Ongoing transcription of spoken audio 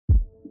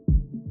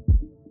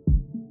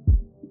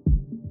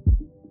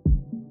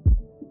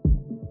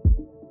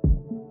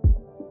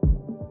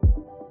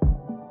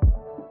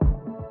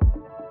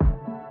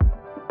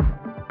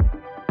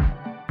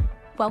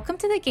Welcome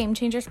to the Game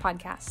Changers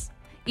podcast.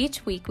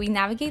 Each week, we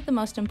navigate the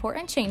most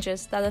important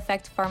changes that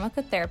affect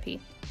pharmacotherapy.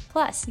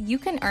 Plus, you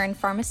can earn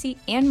pharmacy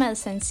and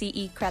medicine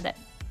CE credit.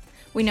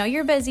 We know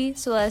you're busy,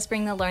 so let us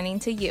bring the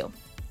learning to you.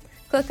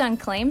 Click on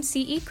Claim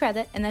CE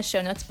credit in the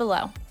show notes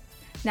below.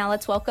 Now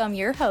let's welcome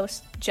your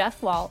host,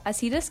 Jeff Wall,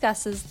 as he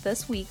discusses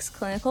this week's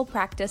clinical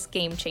practice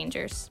game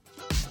changers.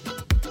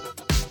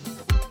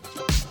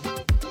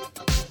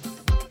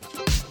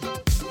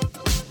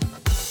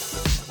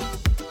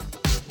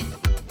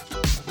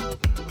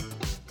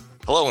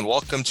 Hello and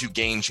welcome to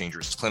Game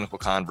Changers Clinical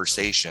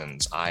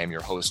Conversations. I am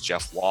your host,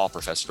 Jeff Wall,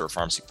 Professor of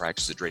Pharmacy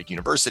Practice at Drake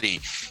University.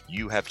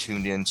 You have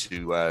tuned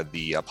into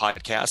the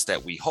podcast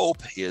that we hope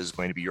is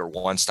going to be your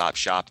one-stop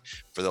shop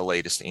for the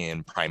latest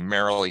in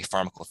primarily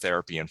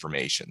pharmacotherapy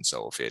information.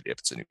 So if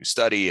it's a new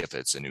study, if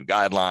it's a new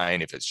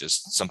guideline, if it's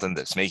just something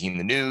that's making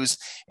the news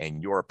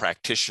and you're a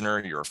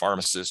practitioner, you're a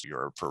pharmacist,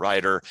 you're a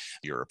provider,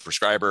 you're a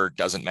prescriber,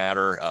 doesn't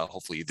matter.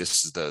 Hopefully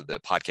this is the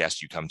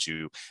podcast you come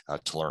to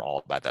learn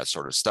all about that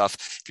sort of stuff.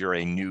 If you're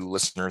a new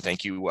listener,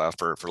 thank you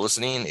for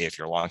listening. If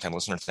you're a longtime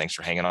listener, thanks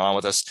for hanging on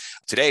with us.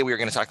 Today, we are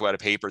going to talk about a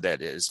paper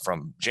that is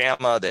from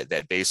JAMA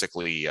that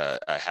basically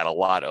had a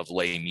lot of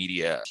lay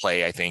media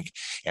play, I think,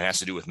 and has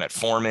to do with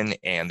metformin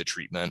and the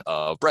treatment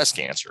of breast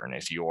cancer. And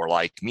if you're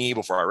like me,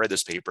 before I read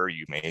this paper,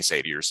 you may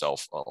say to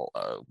yourself,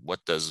 what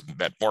does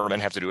metformin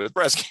have to do with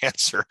breast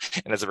cancer?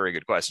 And that's a very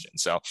good question.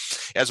 So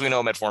as we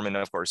know, metformin,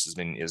 of course,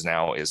 is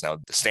now the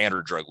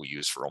standard drug we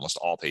use for almost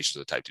all patients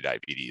with type 2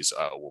 diabetes.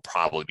 Will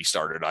probably be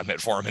started on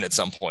metformin at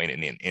some point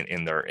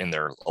in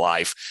their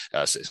life,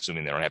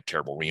 assuming they don't have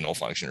terrible renal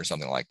function or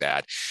something like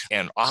that.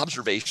 And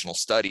observational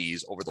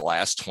studies over the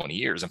last 20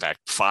 years, in fact,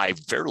 5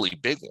 fairly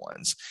big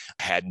ones,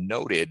 had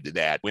noted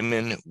that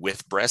women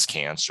with breast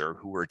cancer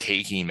who were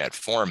taking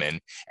metformin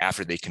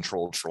after they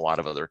controlled for a lot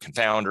of other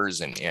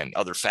confounders and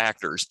other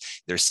factors,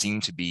 there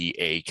seemed to be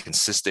a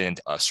consistent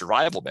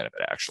survival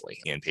benefit actually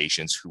in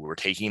patients who were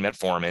taking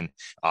metformin.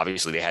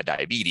 Obviously, they had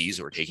diabetes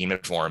or were taking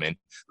metformin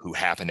who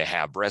happened to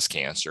have breast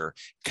cancer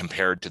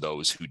compared to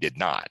those who did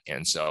not.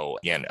 And so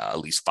again, at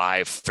least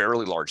 5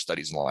 fairly large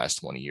studies in the last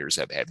 20 years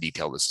have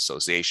detailed this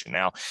association.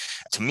 Now,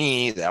 to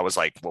me, that was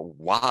like, well,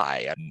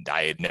 why?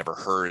 I had never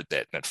heard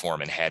that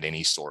metformin had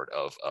any sort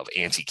of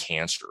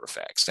anti-cancer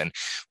effects. And,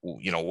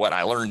 you know, what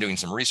I learned doing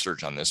some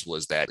research on this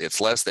was that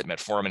it's less that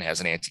metformin has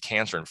an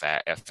anti-cancer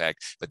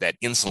effect, but that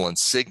insulin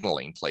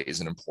signaling plays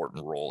an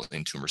important role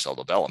in tumor cell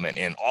development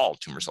and all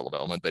tumor cell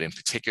development. But in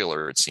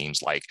particular, it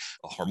seems like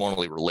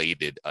hormonally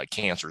related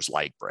cancers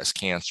like breast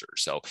cancer.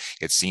 So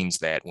it seems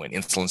that when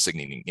insulin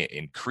signaling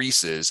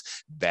increases,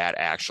 that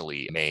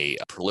actually may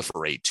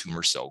proliferate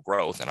tumor cell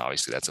growth. And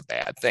obviously that's a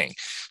bad thing.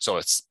 So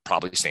it's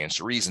probably stands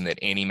to reason that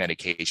any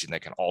medication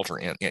that can alter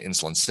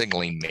insulin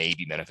signaling may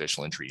be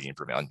beneficial in treating and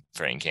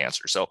preventing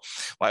cancer. So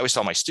I always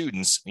tell my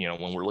students, you know,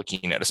 when we're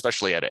looking at,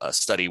 especially at a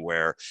study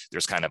where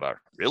there's kind of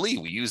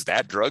we use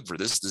that drug for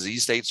this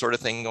disease state sort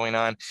of thing going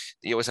on,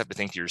 you always have to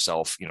think to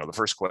yourself, you know, the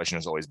first question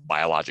is always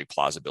biologic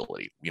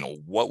plausibility. You know,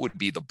 what would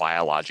be the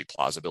biologic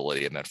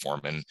plausibility of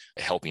metformin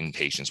helping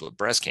patients with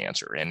breast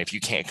cancer? And if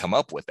you can't come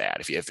up with that,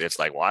 if it's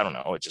like, well, I don't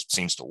know, it just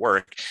seems to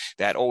work,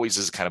 that always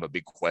is kind of a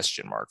big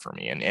question mark for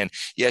me. And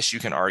yes, you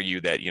can argue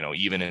that, you know,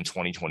 even in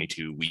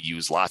 2022, we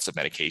use lots of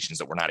medications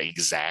that we're not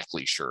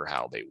exactly sure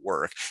how they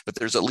work, but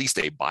there's at least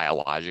a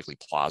biologically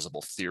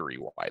plausible theory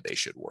why they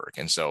should work.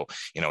 And so,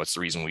 you know, it's the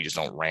reason we just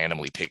don't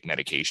randomly pick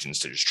medications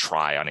to just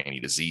try on any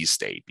disease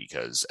state,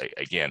 because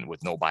again,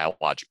 with no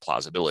biologic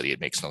plausibility,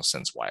 it makes no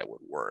sense why it would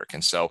work.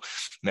 And so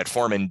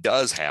metformin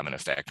does have an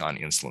effect on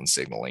insulin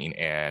signaling,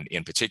 and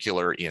in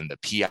particular in the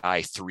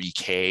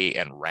PI3K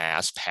and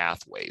RAS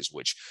pathways,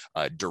 which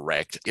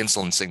direct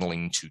insulin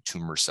signaling to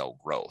tumor cell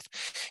growth.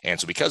 And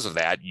so because of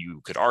that,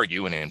 you could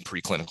argue, and in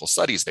preclinical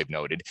studies, they've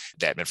noted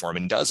that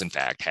metformin does in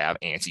fact have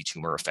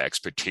anti-tumor effects,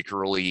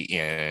 particularly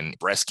in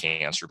breast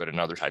cancer, but in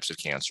other types of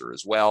cancer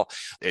as well.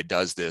 It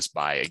does this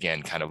by,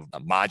 again, kind of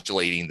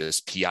modulating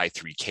this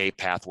PI3K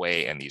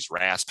pathway and these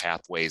RAS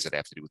pathways that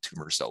have to do with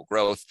tumor cell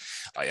growth.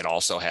 It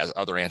also has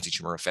other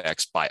anti-tumor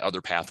effects by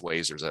other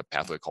pathways. There's a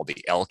pathway called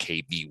the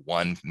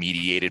LKB1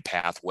 mediated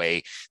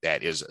pathway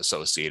that is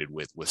associated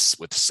with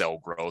cell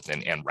growth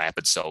and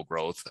rapid cell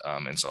growth.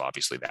 And so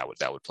obviously that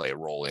would play a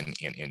role in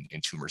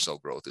tumor cell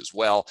growth as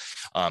well.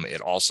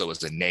 It also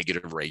is a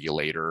negative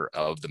regulator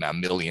of the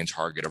mammalian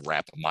target of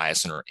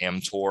rapamycin or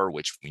mTOR,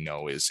 which we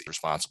know is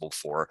responsible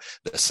for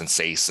the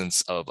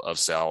senescence of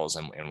cells.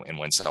 And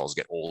when cells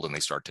get old and they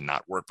start to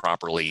not work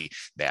properly,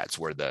 that's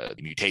where the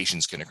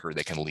mutations can occur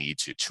that can lead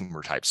to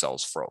tumor type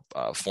cells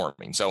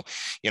forming. So,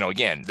 you know,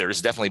 again,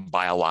 there's definitely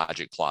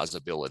biologic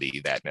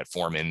plausibility that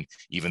metformin,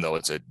 even though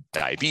it's a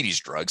diabetes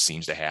drug,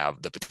 seems to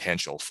have the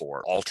potential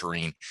for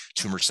altering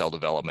tumor cell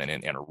development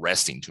and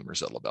arresting tumor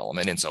cell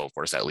development. And so, of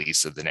course, that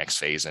leads to the next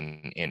phase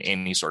in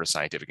any sort of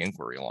scientific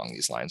inquiry along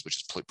these lines, which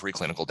is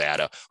preclinical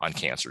data on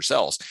cancer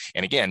cells.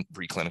 And again,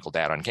 preclinical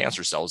data on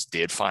cancer cells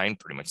did find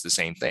pretty much the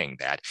same thing,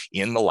 that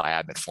in the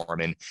lab,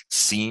 metformin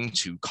seemed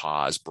to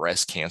cause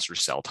breast cancer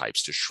cell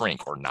types to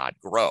shrink or not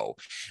grow.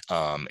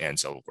 And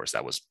so, of course,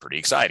 that was pretty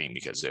exciting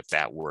because because if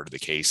that were the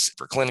case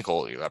for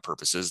clinical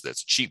purposes,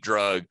 that's a cheap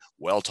drug,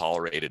 well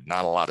tolerated,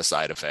 not a lot of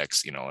side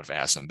effects, if it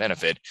has some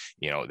benefit,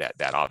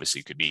 that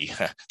obviously could be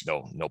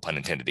no pun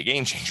intended, a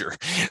game changer.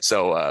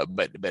 So,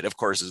 but of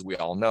course, as we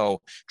all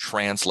know,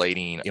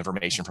 translating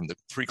information from the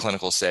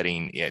preclinical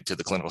setting to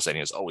the clinical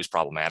setting is always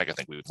problematic. I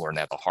think we've learned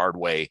that the hard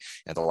way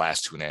in the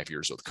last 2.5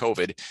 years with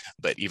COVID,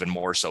 but even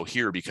more so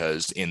here,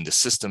 because in the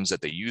systems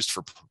that they used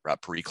for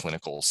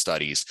preclinical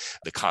studies,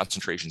 the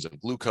concentrations of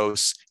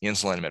glucose,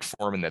 insulin, and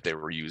metformin that they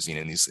were using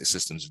in these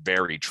systems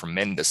varied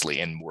tremendously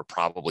and were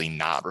probably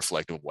not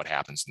reflective of what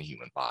happens in the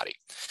human body.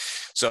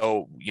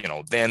 So,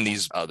 then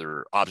these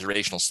other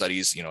observational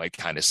studies, it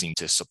kind of seemed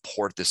to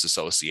support this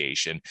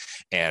association,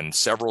 and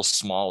several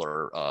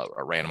smaller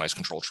randomized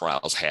controlled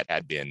trials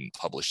had been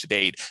published to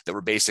date that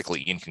were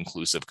basically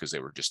inconclusive because they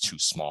were just too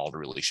small to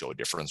really show a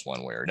difference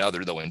one way or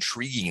another. Though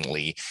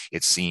intriguingly,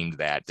 it seemed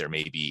that there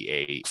may be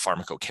a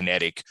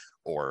pharmacokinetic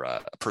or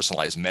a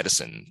personalized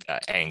medicine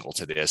angle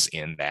to this,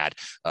 in that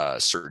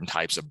certain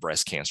types of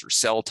breast cancer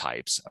cell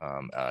types,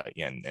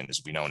 and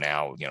as we know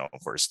now,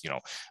 of course,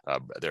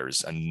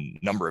 there's a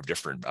number of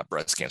different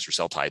breast cancer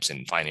cell types,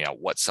 and finding out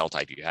what cell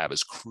type you have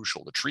is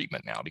crucial to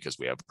treatment now because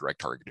we have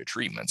direct targeted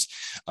treatments.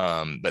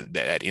 But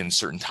that in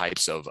certain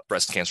types of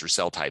breast cancer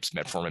cell types,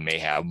 metformin may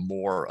have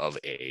more of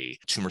a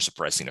tumor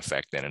suppressing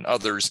effect than in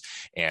others,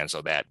 and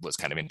so that was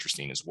kind of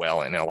interesting as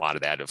well. And a lot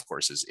of that, of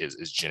course,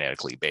 is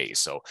genetically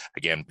based. So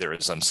again, there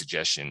is some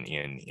suggestion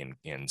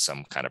in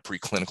some kind of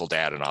preclinical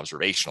data and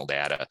observational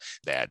data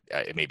that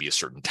it may be a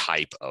certain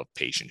type of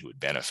patient who would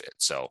benefit.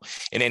 So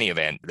in any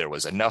event, there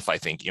was enough, I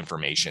think,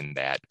 information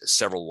that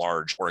several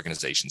large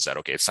organizations said,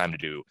 okay, it's time to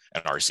do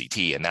an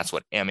RCT. And that's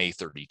what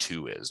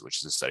MA32 is, which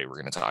is the study we're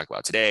going to talk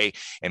about today.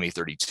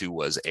 MA32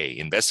 was a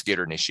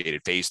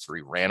investigator-initiated phase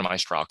 3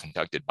 randomized trial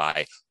conducted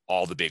by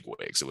all the big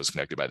wigs. It was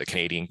conducted by the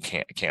Canadian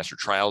Cancer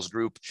Trials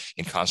Group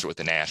in concert with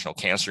the National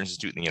Cancer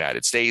Institute in the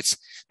United States,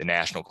 the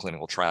National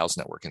Clinical Trials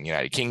Network in the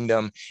United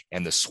Kingdom,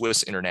 and the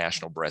Swiss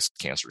International Breast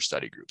Cancer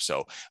Study Group.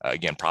 So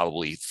again,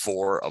 probably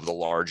 4 of the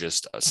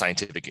largest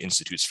scientific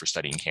institutes for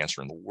studying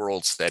cancer in the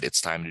world said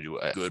it's time to do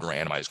a good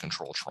randomized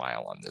control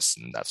trial on this,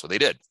 and that's what they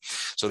did.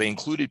 So they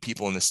included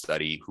people in the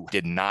study who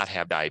did not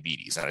have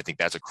diabetes, and I think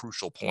that's a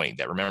crucial point,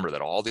 that remember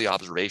that all the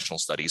observational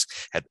studies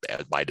had,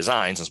 by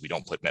design, since we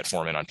don't put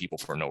metformin on people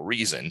for no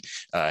reason,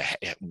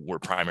 we're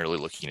primarily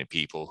looking at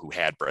people who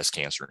had breast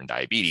cancer and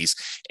diabetes,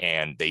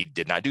 and they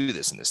did not do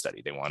this in this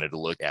study. They wanted to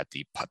look at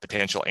the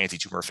potential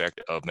anti-tumor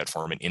effect of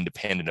metformin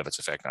independent of its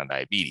effect on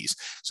diabetes.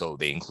 So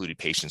they included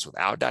patients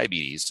without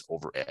diabetes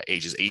over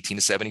ages 18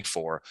 to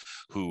 74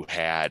 who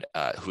had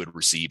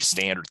received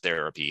standard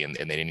therapy, and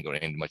they didn't go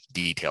into much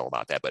detail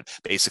about that, but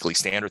basically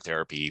standard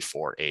therapy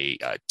for a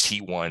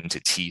T1 to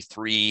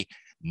T3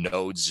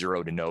 node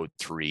 0 to node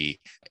 3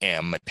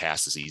 M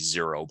metastases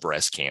 0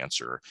 breast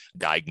cancer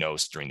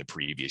diagnosed during the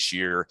previous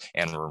year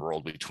and were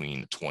enrolled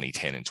between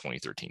 2010 and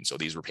 2013. So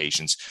these were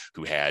patients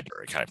who had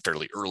kind of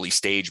fairly early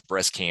stage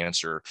breast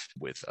cancer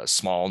with a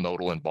small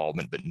nodal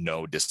involvement but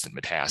no distant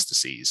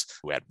metastases,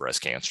 who had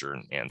breast cancer.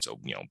 And so,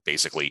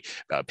 basically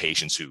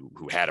patients who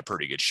had a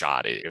pretty good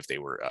shot if they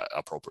were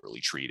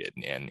appropriately treated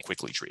and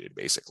quickly treated,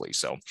 basically.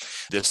 So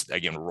this,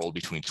 again, enrolled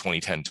between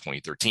 2010 and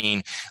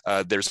 2013.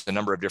 There's a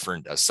number of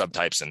different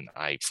subtypes, and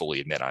I fully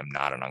admit I'm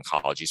not an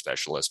oncology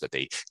specialist, but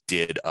they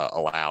did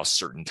allow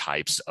certain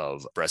types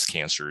of breast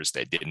cancers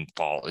that didn't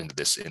fall into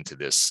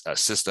this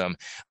system,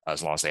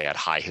 as long as they had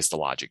high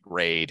histologic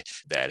grade,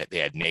 that they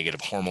had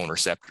negative hormone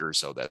receptors,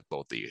 so that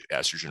both the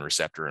estrogen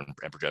receptor and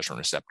progesterone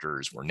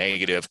receptors were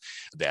negative,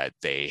 that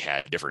they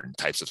had different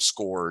types of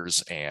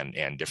scores and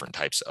different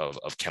types of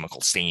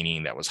chemical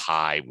staining that was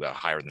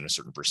higher than a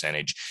certain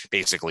percentage.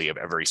 Basically, a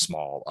very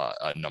small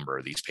number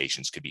of these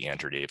patients could be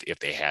entered if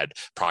they had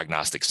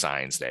prognostic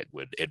signs that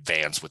would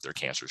advance with their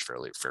cancers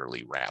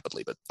fairly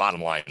rapidly. But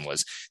bottom line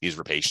was, these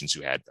were patients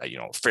who had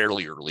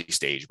fairly early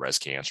stage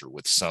breast cancer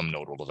with some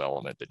nodal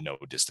development but no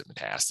distant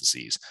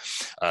metastases.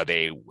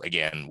 They,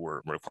 again,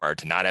 were required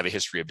to not have a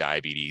history of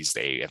diabetes.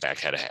 They in fact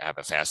had to have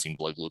a fasting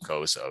blood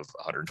glucose of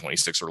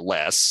 126 or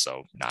less,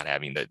 so not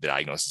having the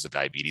diagnosis of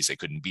diabetes. They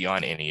couldn't be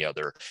on any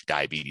other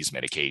diabetes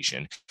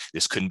medication.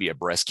 This couldn't be a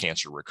breast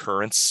cancer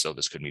recurrence, so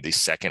this could be the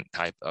second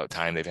type of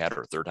time they've had,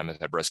 or third time they've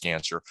had breast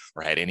cancer,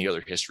 or had any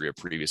other history of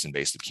previous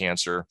invasive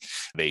cancer.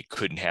 They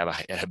couldn't have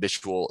a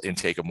habitual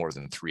intake of more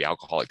than 3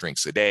 alcoholic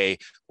drinks a day,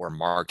 or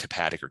marked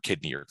hepatic or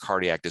kidney or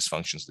cardiac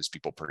dysfunctions. These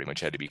people pretty much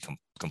had to be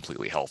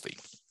completely healthy.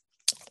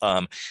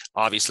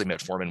 Obviously,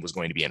 metformin was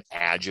going to be an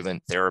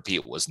adjuvant therapy.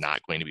 It was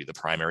not going to be the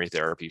primary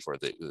therapy for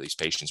these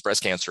patients'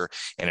 breast cancer.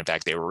 And in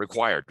fact, they were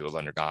required to have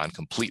undergone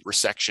complete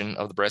resection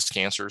of the breast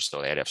cancer.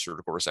 So they had to have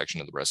surgical resection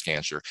of the breast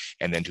cancer,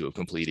 and then to have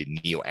completed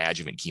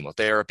neoadjuvant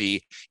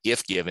chemotherapy,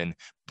 if given,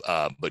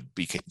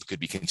 could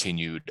be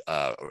continued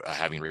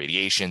having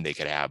radiation. They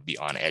could be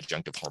on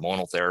adjunctive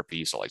hormonal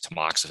therapy, so like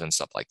tamoxifen,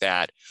 stuff like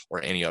that,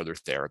 or any other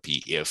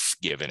therapy if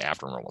given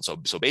after enrollment.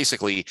 So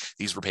basically,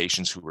 these were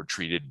patients who were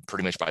treated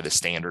pretty much by the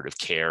standard of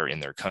care in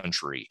their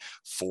country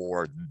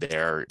for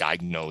their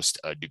diagnosed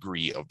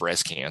degree of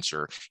breast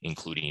cancer,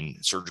 including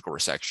surgical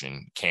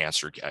resection,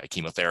 cancer,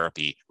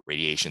 chemotherapy,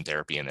 radiation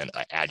therapy, and then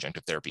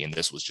adjunctive therapy. And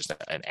this was just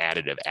an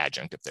additive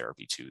adjunctive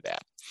therapy to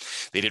that.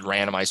 They did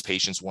randomize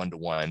patients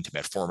 1-to-1 to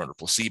metformin or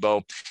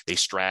placebo. They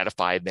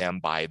stratified them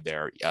by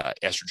their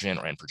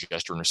estrogen and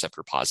progesterone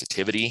receptor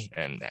positivity.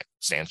 And that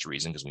stands to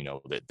reason because we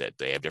know that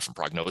they have different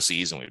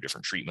prognoses and we have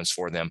different treatments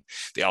for them.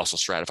 They also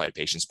stratified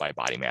patients by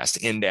body mass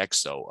index.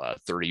 So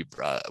 30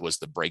 was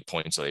the break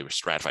point. So they were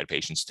stratified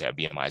patients to have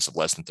BMIs of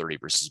less than 30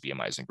 versus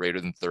BMIs of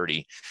greater than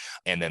 30.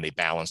 And then they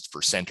balanced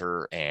for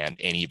center and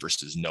any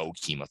versus no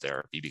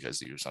chemotherapy, because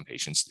there were some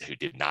patients who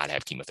did not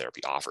have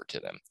chemotherapy offered to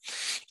them.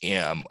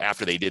 And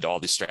after they did all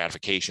this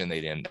stratification,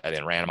 they then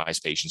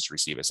randomized patients to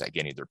receive,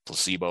 again, either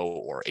placebo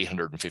or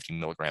 850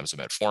 milligrams of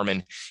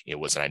metformin. It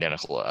was an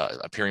identical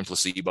appearing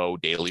placebo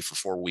daily for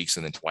 4 weeks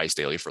and then twice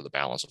daily for the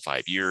balance of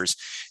 5 years.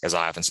 As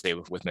I often say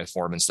with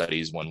metformin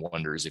studies, one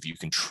wonders if you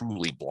can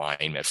truly blind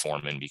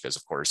metformin, because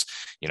of course,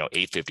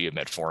 850 of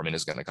metformin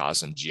is going to cause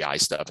some GI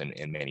stuff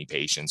in many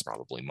patients,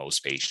 probably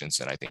most patients.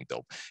 And I think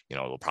they'll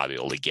probably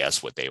only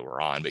guess what they were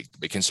on,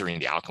 but considering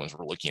the outcomes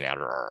we're looking at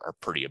are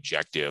pretty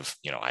objective,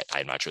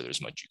 I'm not sure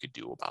there's much you could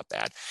do about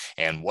that.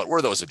 And what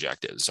were those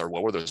objectives, or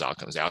what were those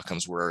outcomes? The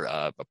outcomes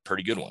were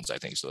pretty good ones, I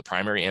think. So the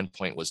primary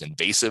endpoint was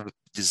invasive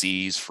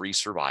disease-free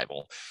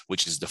survival,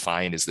 which is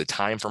defined as the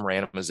time from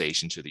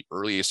randomization to the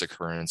earliest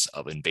occurrence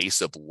of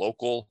invasive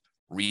local,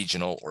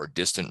 regional, or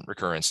distant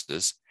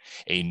recurrences,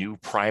 a new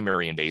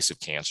primary invasive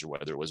cancer,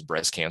 whether it was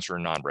breast cancer or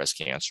non-breast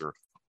cancer,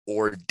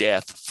 or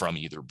death from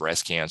either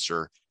breast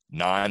cancer,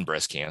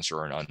 non-breast cancer,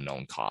 or an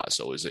unknown cause.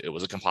 So it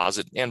was a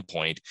composite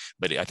endpoint,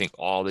 but I think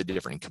all the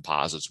different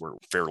composites were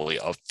fairly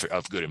of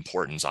good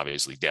importance,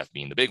 obviously death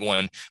being the big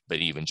one, but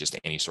even just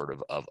any sort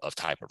of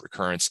type of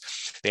recurrence.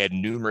 They had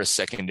numerous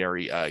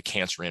secondary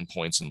cancer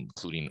endpoints,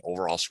 including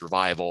overall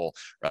survival,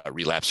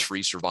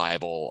 relapse-free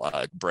survival,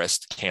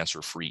 breast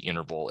cancer-free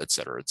interval, et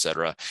cetera, et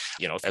cetera.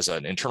 As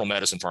an internal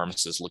medicine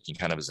pharmacist looking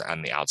kind of as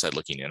on the outside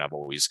looking in, I've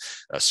always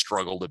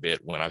struggled a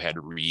bit when I've had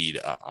to read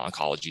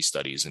oncology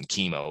studies and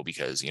chemo,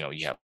 because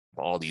you have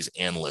all these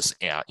endless,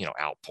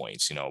 out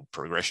points,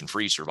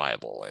 progression-free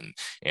survival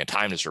and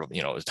time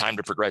to time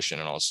to progression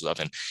and all this stuff.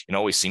 And it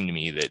always seemed to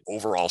me that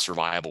overall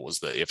survival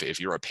was if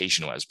you're a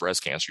patient who has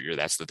breast cancer,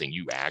 that's the thing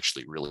you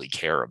actually really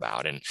care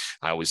about. And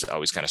I always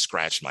kind of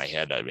scratched my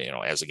head,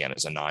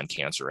 as a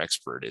non-cancer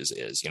expert is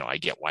I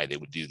get why they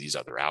would do these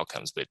other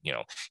outcomes, but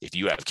if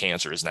you have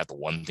cancer, isn't that the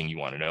one thing you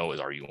want to know? Is,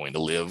 are you going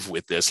to live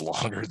with this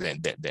longer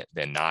than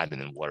not?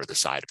 And then what are the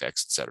side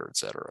effects, et cetera, et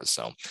cetera.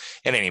 So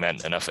in any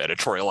event, enough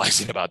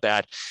editorializing about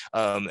that.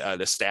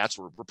 The stats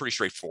were pretty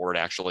straightforward,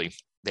 actually.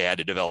 They had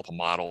to develop a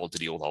model to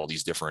deal with all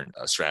these different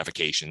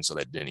stratifications so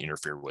that didn't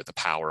interfere with the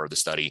power of the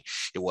study.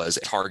 It was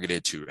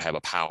targeted to have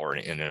a power,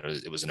 and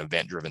it was an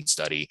event-driven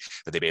study,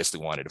 but they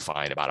basically wanted to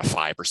find about a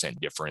 5%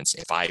 difference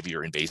in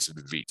 5-year invasive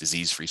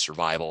disease-free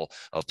survival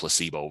of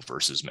placebo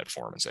versus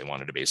metformin. So they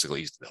wanted to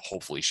basically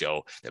hopefully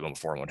show that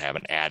metformin would have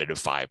an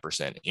additive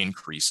 5%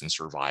 increase in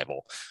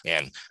survival.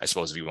 And I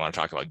suppose if you want to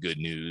talk about good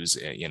news,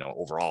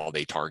 overall,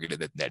 they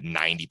targeted that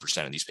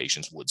 90% of these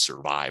patients would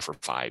survive for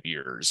 5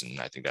 years. And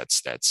I think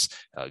that's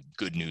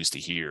good news to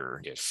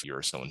hear if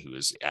you're someone who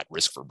is at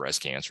risk for breast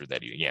cancer.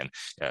 That again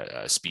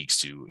speaks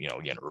to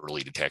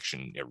early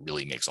detection. It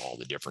really makes all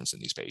the difference in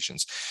these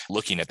patients.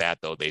 Looking at that,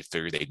 though, they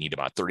figured they'd need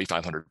about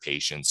 3,500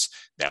 patients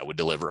that would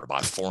deliver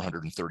about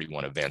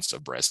 431 events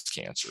of breast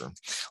cancer.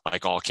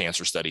 Like all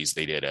cancer studies,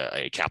 they did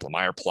a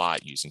Kaplan-Meier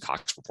plot using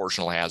Cox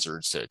proportional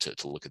hazards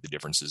to look at the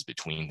differences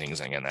between things.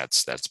 And again,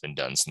 that's been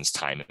done since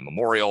time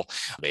immemorial.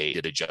 They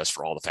did adjust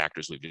for all the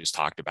factors we've just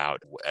talked about: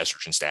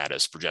 estrogen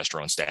status,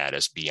 progesterone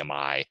status,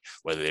 BMI,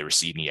 whether they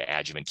received any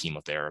adjuvant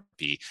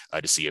chemotherapy,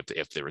 to see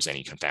if there was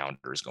any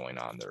confounders going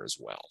on there as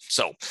well.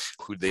 So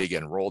who did they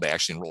get enrolled? They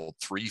actually enrolled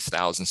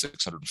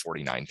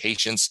 3,649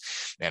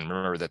 patients. And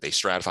remember that they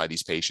stratified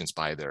these patients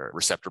by their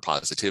receptor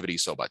positivity.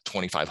 So about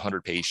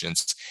 2,500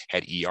 patients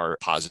had ER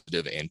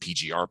positive and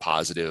PGR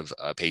positive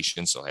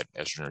patients, so had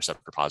estrogen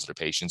receptor positive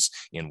patients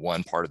in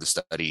one part of the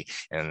study.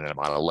 And then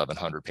about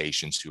 1,100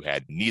 patients who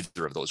had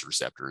neither of those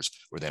receptors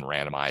were then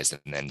randomized,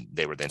 and then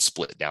they were then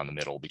split down the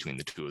middle between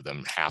the two of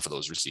them, half of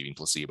those receiving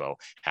placebo,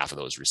 half of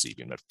those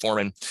receiving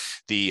metformin.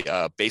 The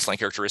baseline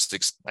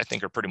characteristics, I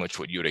think, are pretty much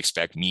what you would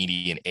expect.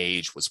 Median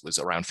age was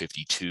around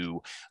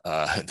 52.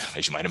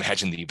 As you might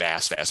imagine, the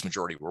vast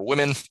majority were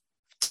women.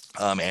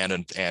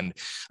 And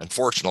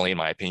unfortunately, in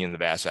my opinion, the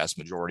vast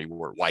majority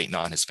were white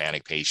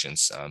non-Hispanic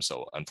patients.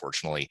 So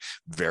unfortunately,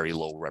 very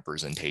low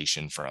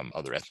representation from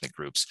other ethnic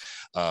groups.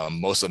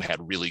 Most of them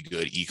had really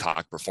good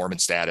ECOG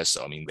performance status.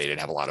 So I mean, they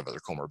didn't have a lot of other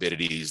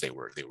comorbidities. They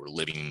were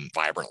living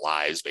vibrant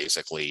lives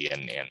basically,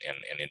 and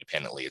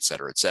independently, et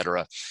cetera, et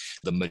cetera.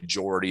 The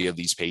majority of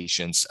these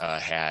patients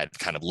had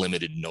kind of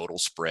limited nodal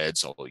spread.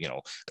 So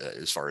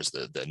as far as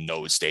the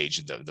node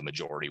stage, the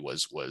majority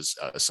was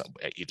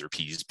either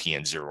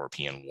PN0 or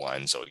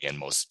PN1. So again,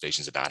 most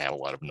patients did not have a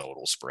lot of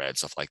nodal spread,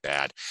 stuff like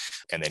that.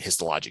 And then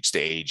histologic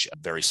stage,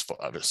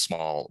 a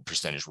small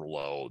percentage were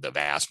low. The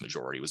vast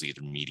majority was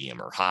either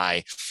medium or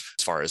high.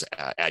 As far as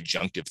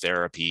adjunctive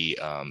therapy,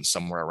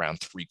 somewhere around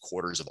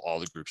 3/4 of all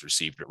the groups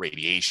received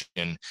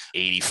radiation.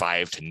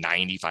 85 to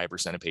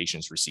 95% of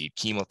patients received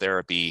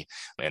chemotherapy.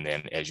 And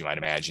then, as you might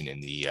imagine,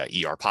 in the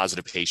ER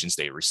positive patients,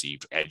 they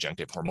received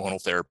adjunctive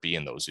hormonal therapy,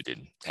 and those who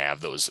didn't have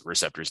those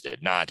receptors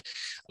did not.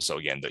 So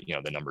again,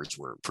 the numbers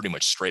were pretty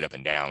much straight up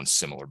and down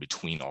similar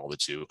between all the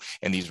two.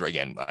 And these were,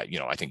 again,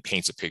 I think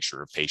paints a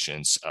picture of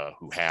patients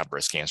who have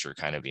breast cancer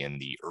kind of in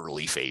the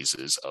early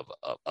phases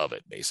of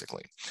it,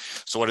 basically.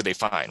 So what did they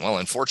find? Well,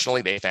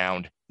 unfortunately, they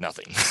found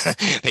nothing.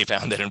 They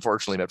found that,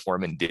 unfortunately,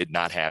 metformin did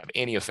not have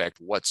any effect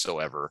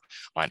whatsoever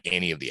on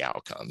any of the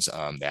outcomes.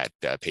 That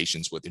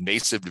patients with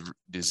invasive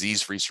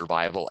disease-free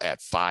survival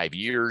at 5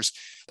 years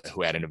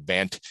who had an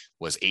event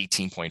was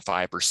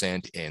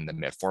 18.5% in the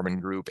metformin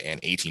group and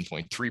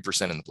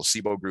 18.3% in the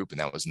placebo group, and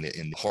that was in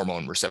the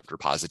hormone receptor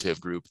positive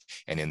group.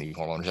 And in the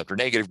hormone receptor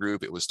negative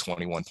group, it was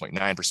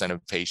 21.9%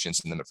 of patients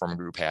in the metformin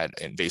group had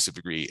an invasive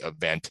degree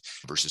event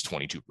versus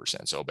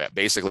 22%. So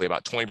basically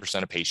about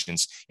 20% of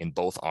patients in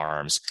both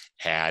arms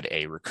had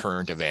a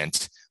recurrent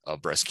event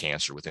of breast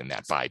cancer within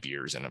that 5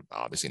 years, and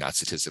obviously not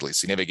statistically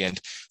significant.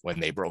 When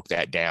they broke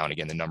that down,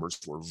 again, the numbers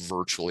were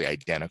virtually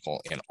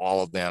identical in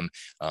all of them,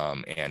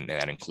 and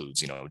that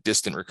includes,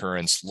 distant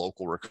recurrence,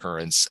 local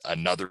recurrence,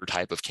 another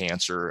type of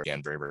cancer,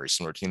 again, very, very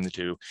similar between the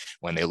two.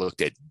 When they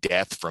looked at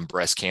death from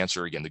breast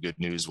cancer, again, the good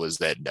news was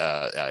that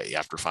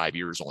after 5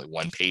 years, only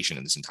one patient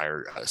in this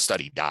entire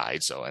study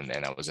died. So, and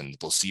that was in the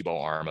placebo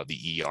arm of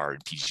the ER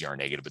and PCR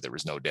negative, but there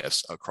was no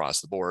deaths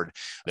across the board.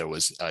 There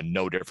was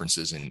no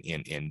differences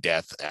in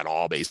death at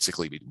all,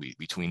 basically,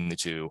 between the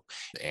two.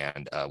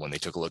 And when they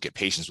took a look at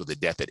patients with a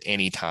death at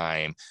any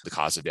time, the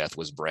cause of death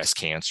was breast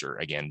cancer,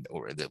 again,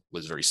 or that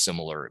was very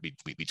similar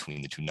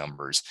between the two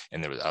numbers.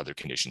 And there was other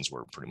conditions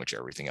were pretty much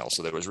everything else.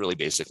 So there was really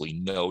basically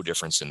no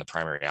difference in the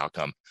primary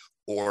outcome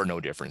or no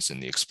difference in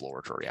the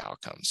exploratory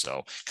outcome.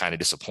 So kind of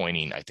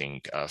disappointing, I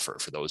think,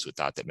 for those who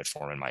thought that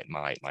metformin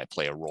might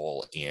play a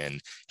role in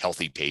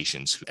healthy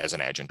patients as an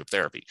adjunctive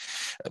therapy.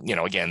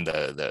 Again,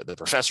 the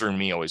professor in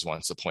me always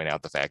wants to point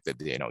out the fact that,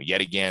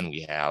 yet again,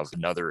 we have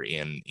another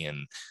in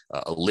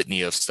a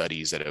litany of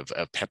studies that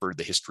have peppered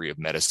the history of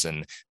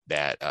medicine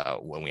that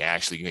when we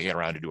actually get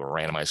around to do a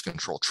randomized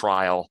control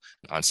trial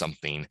on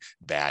something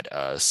that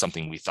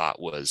something we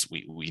thought was,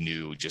 we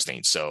knew just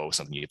ain't so,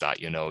 something you thought,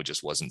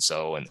 just wasn't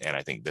so. And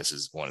I think this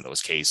is one of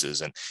those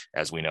cases. And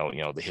as we know,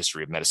 the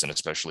history of medicine,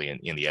 especially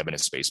in the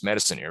evidence-based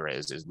medicine era,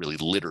 is really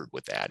littered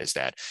with that, is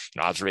that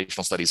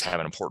observational studies have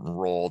an important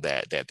role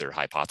that they're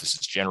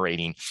hypothesis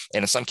generating.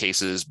 And in some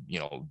cases,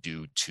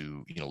 due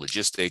to,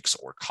 logistics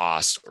or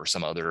cost or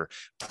some other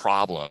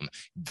problem,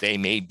 they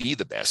may be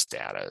the best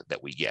data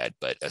that we get.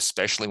 But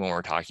especially when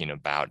we're talking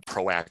about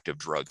proactive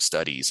drug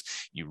studies,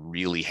 you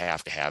really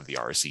have to have the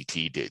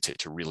RCT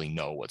to really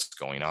know what's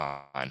going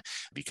on.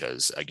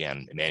 Because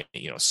again,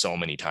 so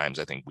many times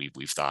I think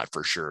we've thought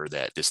for sure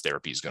that this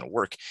therapy is going to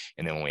work.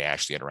 And then when we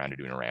actually get around to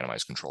doing a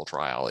randomized control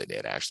trial,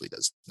 it actually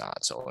does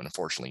not. So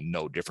unfortunately,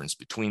 no difference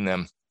between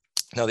them.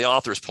 Now, the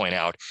authors point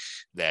out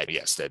that,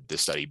 yes, that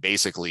this study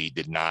basically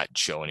did not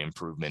show an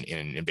improvement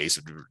in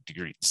invasive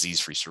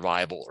disease-free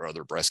survival or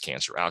other breast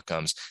cancer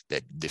outcomes,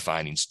 that the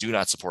findings do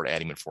not support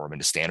adding metformin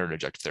to standard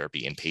adjunctive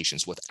therapy in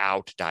patients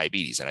without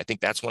diabetes. And I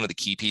think that's one of the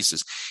key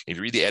pieces. If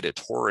you read the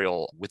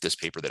editorial with this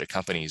paper that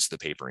accompanies the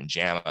paper in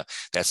JAMA,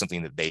 that's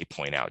something that they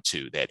point out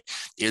too, that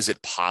is it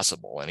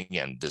possible, and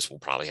again, this will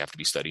probably have to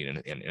be studied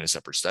in a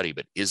separate study,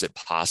 but is it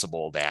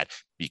possible that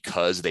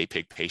because they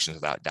picked patients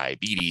without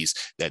diabetes,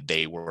 that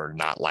they were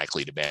not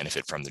likely to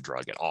benefit from the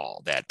drug at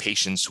all? That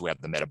patients who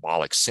have the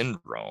metabolic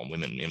syndrome,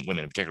 women in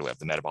particular have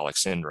the metabolic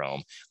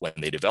syndrome, when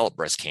they develop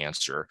breast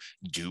cancer,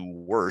 do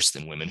worse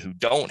than women who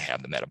don't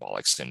have the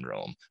metabolic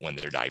syndrome when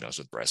they're diagnosed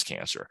with breast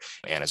cancer.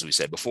 And as we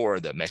said before,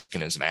 the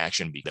mechanism of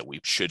action that we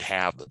should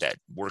have that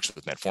works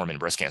with metformin in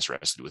breast cancer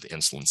has to do with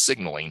insulin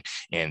signaling.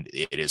 And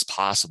it is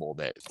possible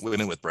that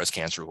women with breast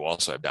cancer who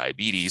also have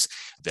diabetes,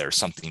 there's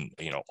something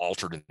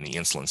altered in the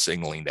insulin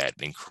signaling that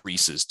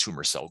increases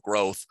tumor cell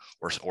growth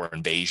or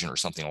invasion or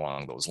something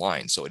along those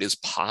lines. So it is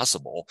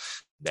possible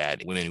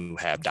that women who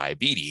have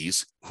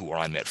diabetes who are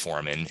on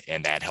metformin,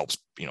 and that helps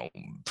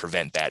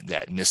prevent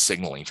that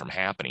missignaling from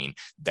happening,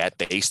 that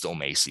they still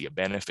may see a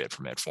benefit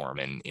from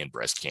metformin in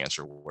breast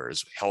cancer,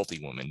 whereas healthy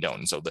women don't.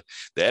 And so the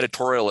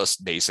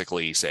editorialist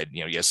basically said,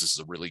 yes, this is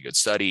a really good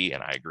study,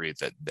 and I agree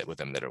that with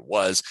them that it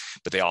was,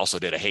 but they also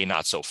did a hey,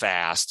 not so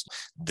fast.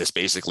 This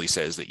basically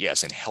says that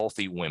yes, in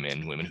healthy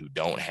women who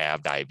don't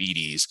have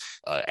diabetes,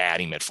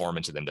 adding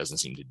metformin to them doesn't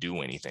seem to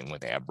do anything when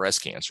they have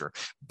breast cancer.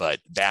 But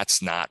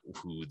that's not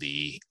who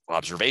the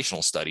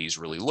observational studies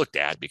really looked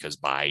at, because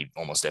by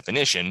almost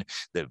definition,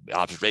 the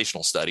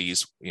observational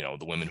studies, the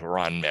women who were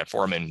on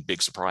metformin,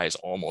 big surprise,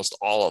 almost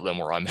all of them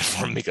were on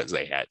metformin because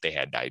they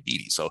had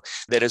diabetes. So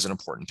that is an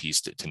important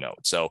piece to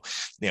note. So,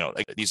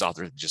 these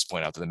authors just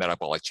point out that the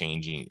metabolic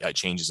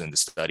changes in the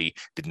study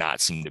did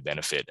not seem to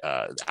benefit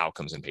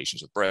outcomes in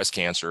patients with breast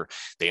cancer.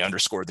 They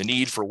underscored the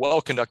need for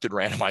well-conducted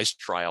randomized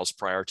trials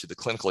prior to the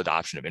clinical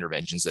adoption of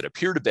interventions that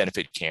appear to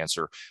benefit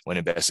cancer when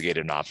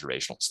investigated in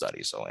observational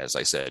studies. So as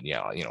I said,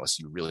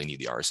 you really need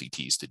the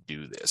RCTs to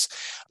do this.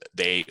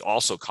 They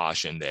also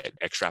cautioned that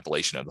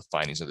extrapolation of the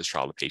findings of this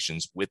trial to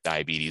patients with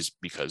diabetes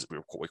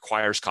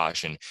requires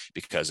caution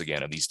because,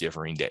 again, of these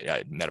differing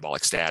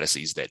metabolic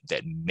statuses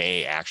that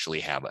may actually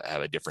have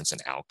a difference in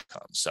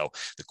outcomes. So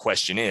the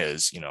question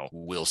is,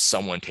 will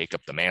someone take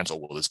up the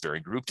mantle? Will this very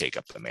group take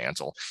up the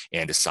mantle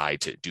and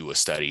decide to do a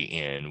study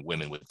in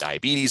women with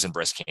diabetes and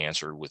breast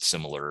cancer with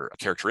similar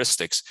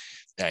characteristics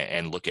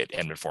and look at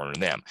metformin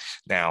in them?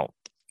 Now,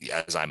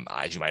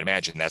 as you might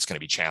imagine, that's going to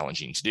be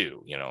challenging to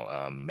do.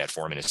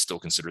 Metformin is still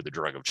considered the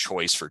drug of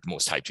choice for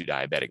most type 2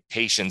 diabetic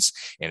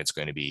patients, and it's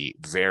going to be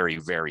very,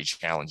 very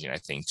challenging, I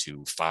think,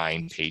 to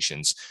find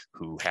patients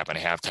who happen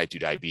to have type 2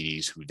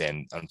 diabetes who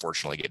then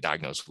unfortunately get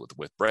diagnosed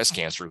with breast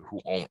cancer who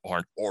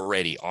aren't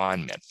already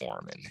on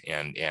metformin.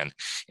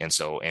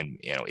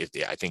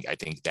 I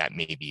think that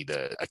may be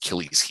the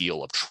Achilles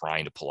heel of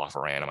trying to pull off a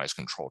randomized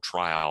controlled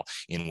trial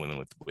in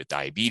women with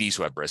diabetes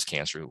who have breast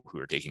cancer who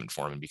are taking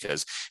metformin,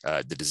 because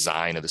the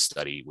design of the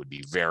study would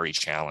be very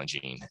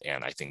challenging,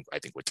 and I think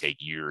would take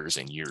years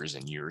and years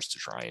and years to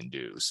try and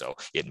do. So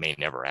it may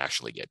never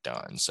actually get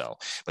done. So,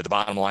 but the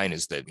bottom line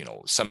is that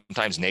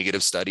sometimes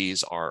negative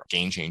studies are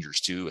game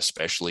changers too,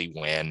 especially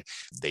when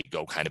they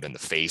go kind of in the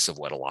face of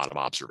what a lot of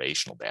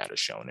observational data has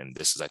shown. And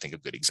this is, I think, a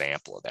good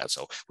example of that.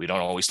 So we don't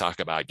always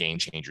talk about game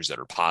changers that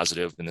are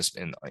positive in this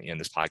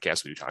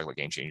podcast. We do talk about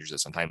game changers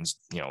that sometimes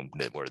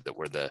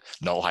where the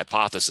null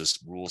hypothesis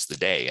rules the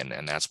day,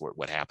 and that's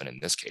what happened in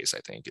this case. I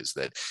think is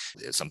that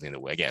it's something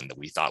that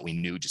we thought we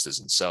knew just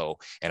isn't so,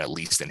 and at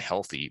least in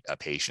healthy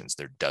patients,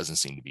 there doesn't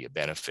seem to be a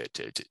benefit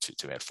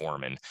to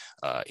metformin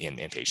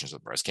in patients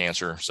with breast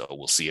cancer. So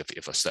we'll see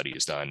if a study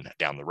is done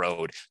down the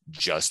road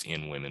just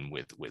in women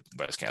with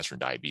breast cancer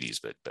and diabetes,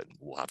 but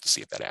we'll have to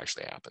see if that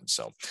actually happens.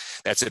 So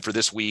that's it for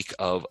this week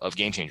of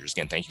Game Changers.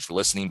 Again, thank you for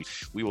listening.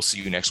 We will see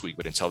you next week,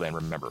 but until then,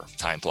 remember,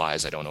 time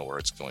flies. I don't know where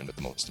it's going, but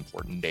the most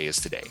important day is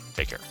today.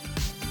 Take care.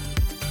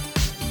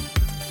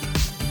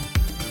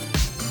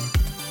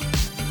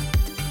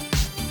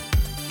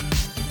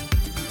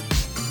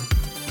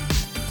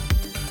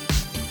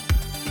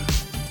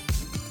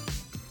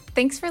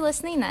 Thanks for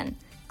listening in.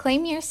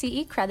 Claim your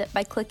CE credit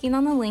by clicking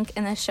on the link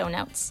in the show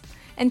notes.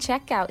 And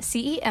check out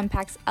CE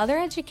Impact's other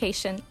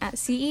education at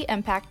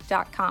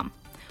ceimpact.com,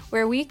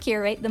 where we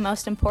curate the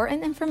most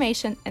important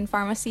information in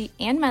pharmacy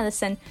and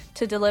medicine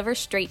to deliver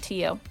straight to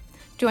you.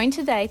 Join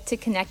today to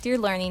connect your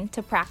learning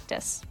to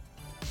practice.